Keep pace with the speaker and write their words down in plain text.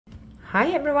Hi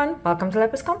everyone, welcome to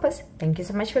Lifepath Compass. Thank you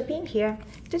so much for being here.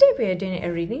 Today we are doing a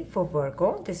reading for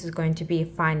Virgo. This is going to be a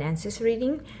finances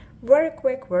reading. Very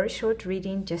quick, very short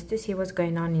reading just to see what's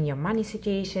going on in your money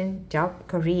situation, job,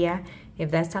 career.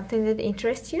 If that's something that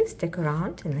interests you, stick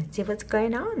around and let's see what's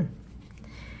going on.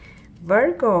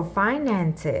 Virgo,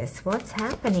 finances. What's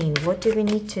happening? What do we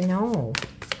need to know?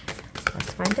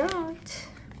 Let's find out.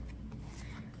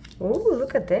 Oh,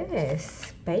 look at this.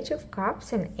 Page of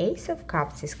Cups and Ace of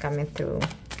Cups is coming through.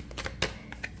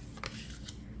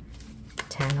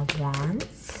 10 of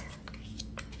Wands,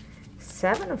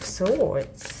 7 of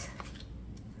Swords,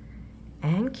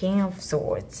 and King of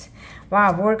Swords.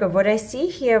 Wow, Virgo, what I see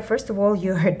here, first of all,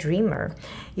 you're a dreamer.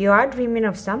 You are dreaming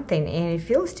of something, and it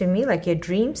feels to me like your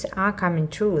dreams are coming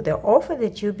true. The offer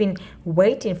that you've been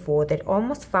waiting for, that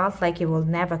almost felt like it will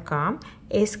never come,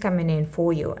 is coming in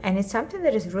for you. And it's something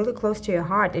that is really close to your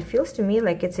heart. It feels to me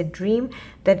like it's a dream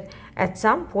that at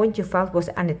some point you felt was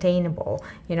unattainable.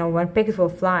 You know, when pigs will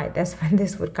fly, that's when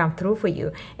this would come through for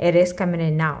you. It is coming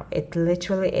in now. It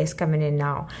literally is coming in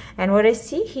now. And what I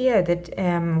see here, that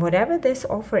whatever this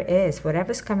offer is,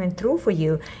 whatever's coming through for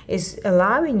you, is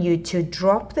allowing you to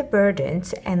drop the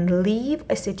burdens and leave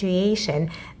a situation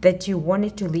that you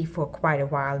wanted to leave for quite a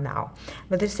while now.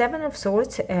 With the 7 of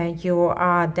Swords, you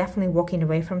are definitely walking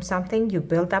away from something. You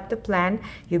build up the plan.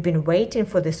 You've been waiting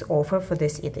for this offer, for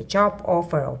this either job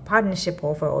offer or partnership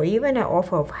offer, or even an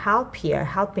offer of help here,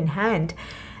 help in hand,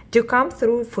 to come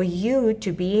through for you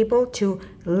to be able to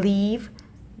leave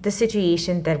the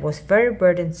situation that was very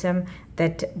burdensome,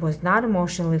 that was not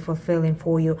emotionally fulfilling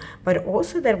for you, but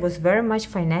also that was very much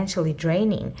financially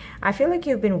draining. I feel like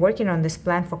you've been working on this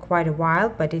plan for quite a while,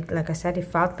 but it, like I said, it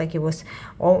felt like it was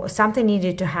something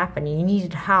needed to happen. You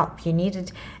needed help. You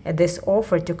needed this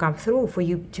offer to come through for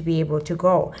you to be able to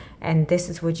go. And this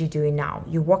is what you're doing now.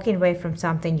 You're walking away from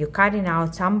something. You're cutting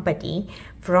out somebody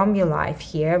from your life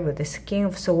here with this King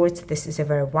of Swords. This is a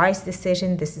very wise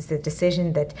decision. This is the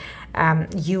decision that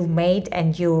you made,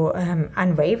 and you're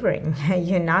unwavering.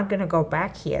 You're not going to go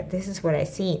back here. This is what I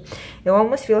see. It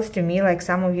almost feels to me like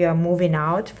some of you are moving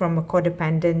out from a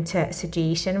codependent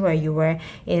situation where you were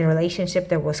in a relationship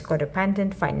that was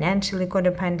codependent, financially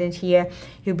codependent here.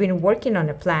 You've been working on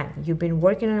a plan. You've been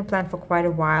working on a plan for quite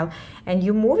a while, and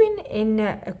you're moving in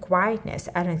a quietness.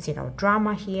 I don't see no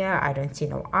drama here. I don't see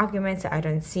no arguments. I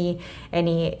don't see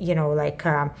any, you know, like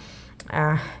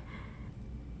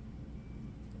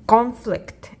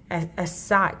conflict as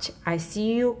such. I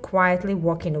see you quietly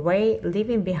walking away,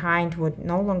 leaving behind what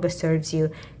no longer serves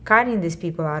you, cutting these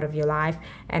people out of your life,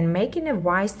 and making a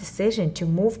wise decision to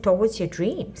move towards your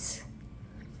dreams.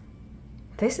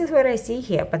 This is what I see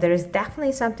here, but there is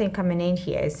definitely something coming in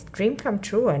here. It's dream come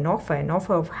true, an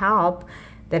offer of help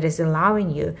that is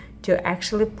allowing you to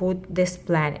actually put this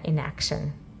plan in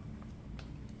action.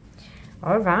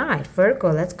 All right,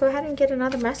 Virgo, let's go ahead and get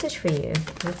another message for you.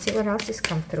 Let's see what else has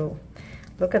come through.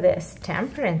 Look at this.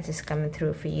 Temperance is coming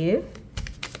through for you.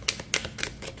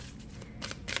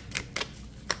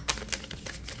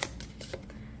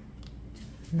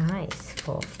 Nice.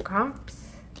 4 of Cups.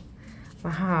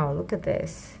 Wow, look at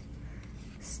this.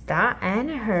 Star and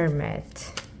a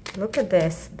Hermit. Look at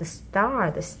this. The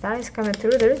star. The star is coming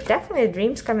through. There's definitely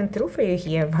dreams coming through for you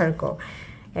here, Virgo.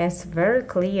 It's very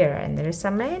clear, and there is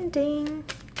some ending.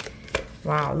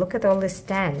 Wow, look at all these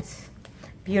tens.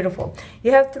 Beautiful.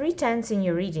 You have 3 tens in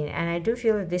your reading, and I do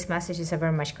feel that these messages are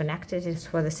very much connected. It's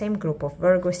for the same group of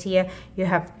Virgos here. You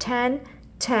have 10,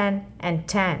 10, and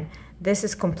 10. This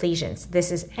is completions.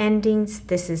 This is endings.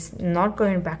 This is not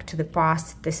going back to the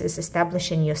past. This is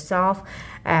establishing yourself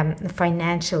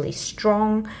financially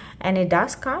strong. And it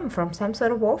does come from some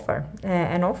sort of offer.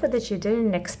 An offer that you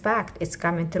didn't expect is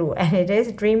coming through. And it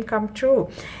is dream come true.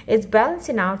 It's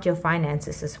balancing out your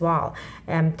finances as well.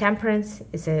 Temperance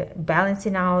is a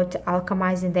balancing out,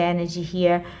 alchemizing the energy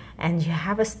here. And you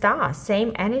have a star,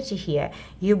 same energy here.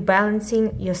 You're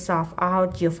balancing yourself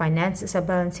out. Your finances are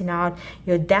balancing out.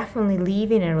 You're definitely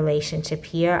leaving a relationship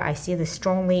here. I see this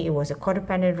strongly. It was a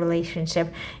codependent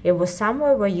relationship. It was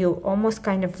somewhere where you almost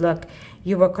kind of look,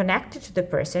 you were connected to the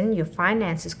person. Your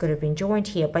finances could have been joined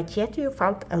here, but yet you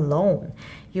felt alone.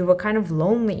 You were kind of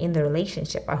lonely in the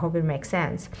relationship. I hope it makes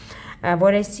sense.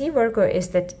 What I see, Virgo, is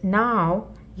that now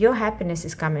your happiness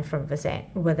is coming from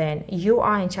within. You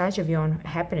are in charge of your own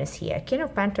happiness here. King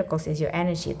of Pentacles is your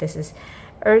energy. This is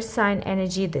Earth sign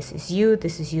energy. This is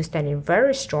you standing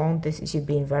very strong. This is you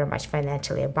being very much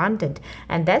financially abundant,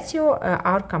 and that's your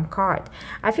outcome card.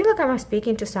 I feel like I'm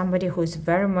speaking to somebody who's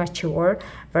very mature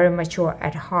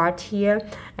at heart here,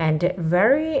 and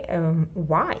very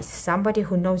wise, somebody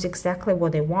who knows exactly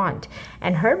what they want.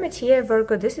 And Hermit here,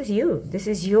 Virgo, this is you. This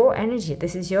is your energy.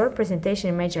 This is your representation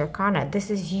in Major Arcana. This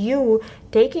is you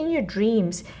taking your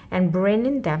dreams and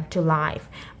bringing them to life.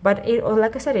 But it,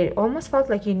 like I said, it almost felt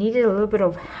like you needed a little bit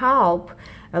of help,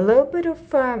 a little bit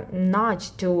of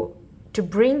nudge to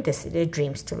bring the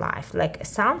dreams to life, like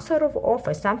some sort of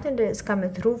offer, something that is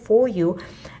coming through for you,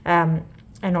 an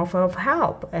offer of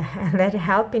help. That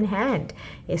helping hand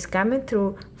is coming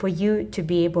through for you to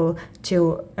be able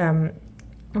to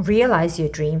realize your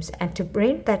dreams and to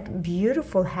bring that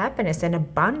beautiful happiness and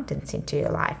abundance into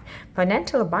your life.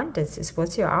 Financial abundance is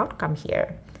what's your outcome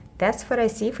here. That's what I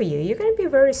see for you. You're going to be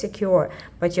very secure,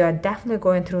 but you are definitely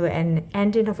going through an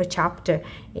ending of a chapter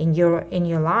in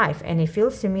your life, and it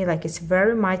feels to me like it's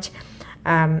very much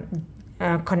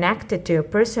connected to your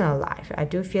personal life. I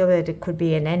do feel that it could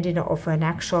be an ending of an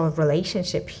actual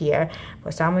relationship here.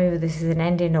 For some of you, this is an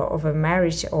ending of a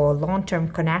marriage or long-term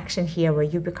connection here, where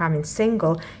you're becoming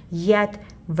single, yet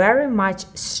very much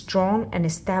strong and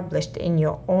established in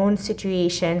your own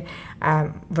situation,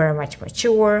 very much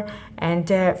mature, and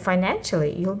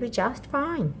financially, you'll be just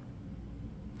fine.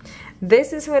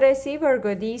 This is what I see,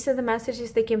 Virgo. These are the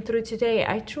messages that came through today.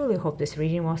 I truly hope this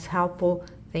reading was helpful.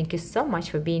 Thank you so much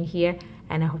for being here,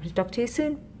 and I hope to talk to you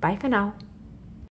soon. Bye for now.